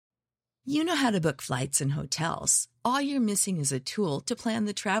You know how to book flights and hotels. All you're missing is a tool to plan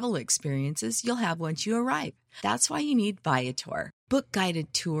the travel experiences you'll have once you arrive. That's why you need Viator. Book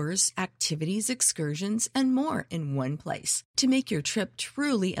guided tours, activities, excursions, and more in one place to make your trip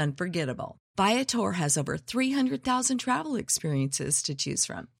truly unforgettable. Viator has over 300,000 travel experiences to choose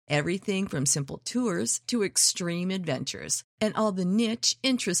from. Everything from simple tours to extreme adventures and all the niche,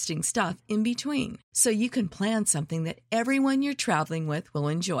 interesting stuff in between. So you can plan something that everyone you're traveling with will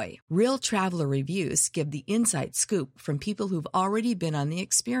enjoy. Real traveler reviews give the inside scoop from people who've already been on the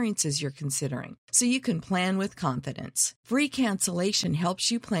experiences you're considering. So you can plan with confidence. Free cancellation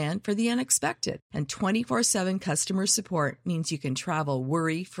helps you plan for the unexpected. And 24/7 customer support means you can travel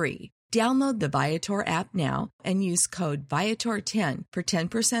worry-free. Download the Viator app now and use code Viator10 for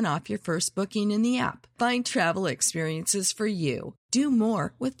 10% off your first booking in the app. Find travel experiences for you. Do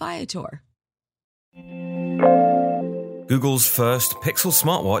more with Viator. Google's first Pixel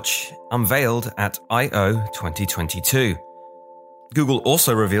smartwatch unveiled at I/O 2022. Google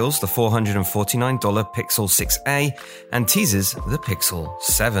also reveals the $449 Pixel 6a and teases the Pixel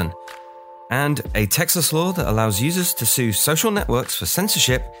 7. And a Texas law that allows users to sue social networks for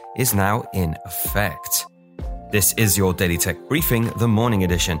censorship is now in effect. This is your Daily Tech Briefing, the morning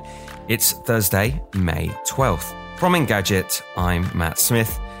edition. It's Thursday, May 12th. From Engadget, I'm Matt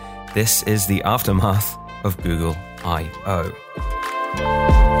Smith. This is the aftermath of Google I/O.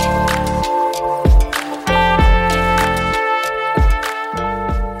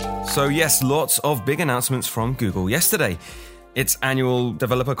 So yes, lots of big announcements from Google yesterday. Its annual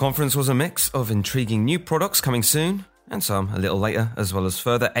developer conference was a mix of intriguing new products coming soon, and some a little later, as well as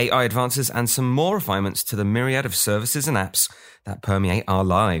further AI advances and some more refinements to the myriad of services and apps that permeate our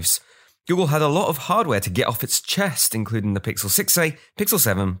lives. Google had a lot of hardware to get off its chest, including the Pixel 6a, Pixel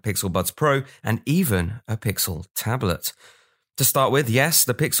 7, Pixel Buds Pro, and even a Pixel tablet. To start with, yes,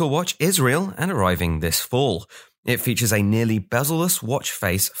 the Pixel Watch is real and arriving this fall. It features a nearly bezel-less watch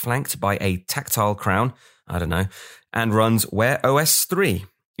face flanked by a tactile crown, and runs Wear OS 3.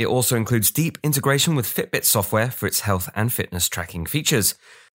 It also includes deep integration with Fitbit software for its health and fitness tracking features.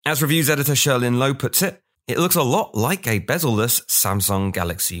 As reviews editor Sherlyn Lowe puts it, it looks a lot like a bezel-less Samsung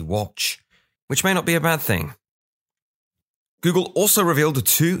Galaxy Watch, which may not be a bad thing. Google also revealed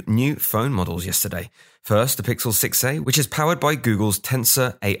two new phone models yesterday. First, the Pixel 6a, which is powered by Google's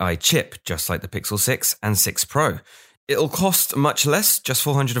Tensor AI chip, just like the Pixel 6 and 6 Pro. It'll cost much less, just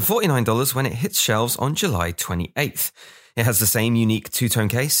 $449 when it hits shelves on July 28th. It has the same unique two-tone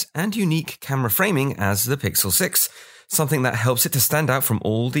case and unique camera framing as the Pixel 6, something that helps it to stand out from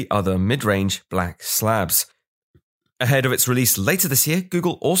all the other mid-range black slabs. Ahead of its release later this year,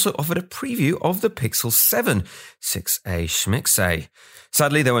 Google also offered a preview of the Pixel 7, 6a schmixay.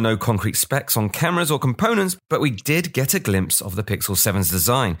 Sadly, there were no concrete specs on cameras or components, but we did get a glimpse of the Pixel 7's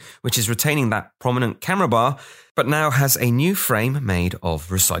design, which is retaining that prominent camera bar, but now has a new frame made of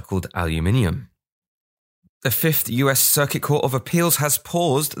recycled aluminium. The Fifth US Circuit Court of Appeals has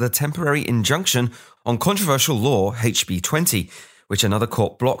paused the temporary injunction on controversial law HB 20, which another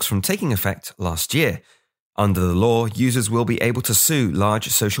court blocks from taking effect last year. Under the law, users will be able to sue large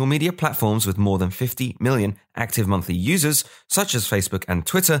social media platforms with more than 50 million active monthly users, such as Facebook and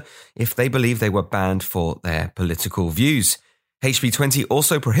Twitter, if they believe they were banned for their political views. HB 20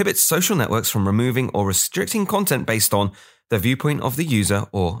 also prohibits social networks from removing or restricting content based on the viewpoint of the user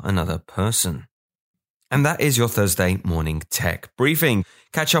or another person. And that is your Thursday morning tech briefing.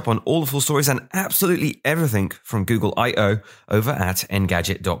 Catch up on all the full stories and absolutely everything from Google I/O over at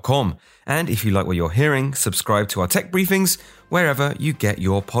Engadget.com. And if you like what you're hearing, subscribe to our tech briefings wherever you get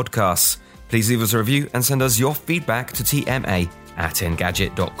your podcasts. Please leave us a review and send us your feedback to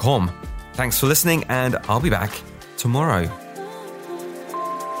tma@Engadget.com. Thanks for listening, and I'll be back tomorrow.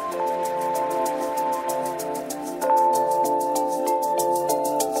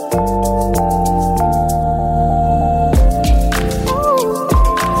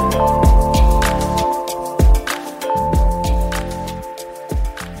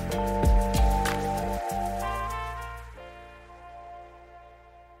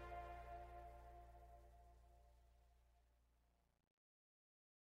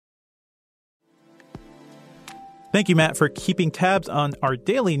 Thank you, Matt, for keeping tabs on our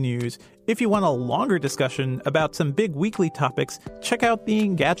daily news. If you want a longer discussion about some big weekly topics, check out the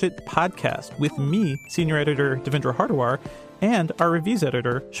Engadget podcast with me, Senior Editor Devendra Hardawar, and our reviews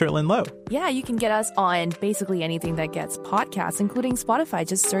editor, Sherlyn Lowe. Yeah, you can get us on basically anything that gets podcasts, including Spotify.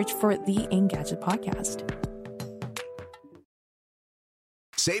 Just search for the Engadget podcast.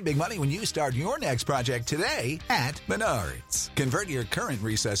 Save big money when you start your next project today at Menards. Convert your current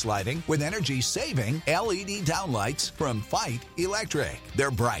recessed lighting with energy-saving LED downlights from Fight Electric.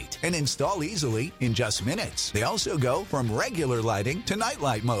 They're bright and install easily in just minutes. They also go from regular lighting to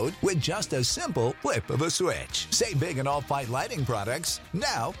nightlight mode with just a simple flip of a switch. Save big on all Fight lighting products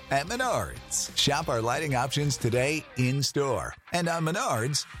now at Menards. Shop our lighting options today in store and on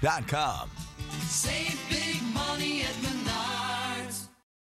Menards.com. Save big.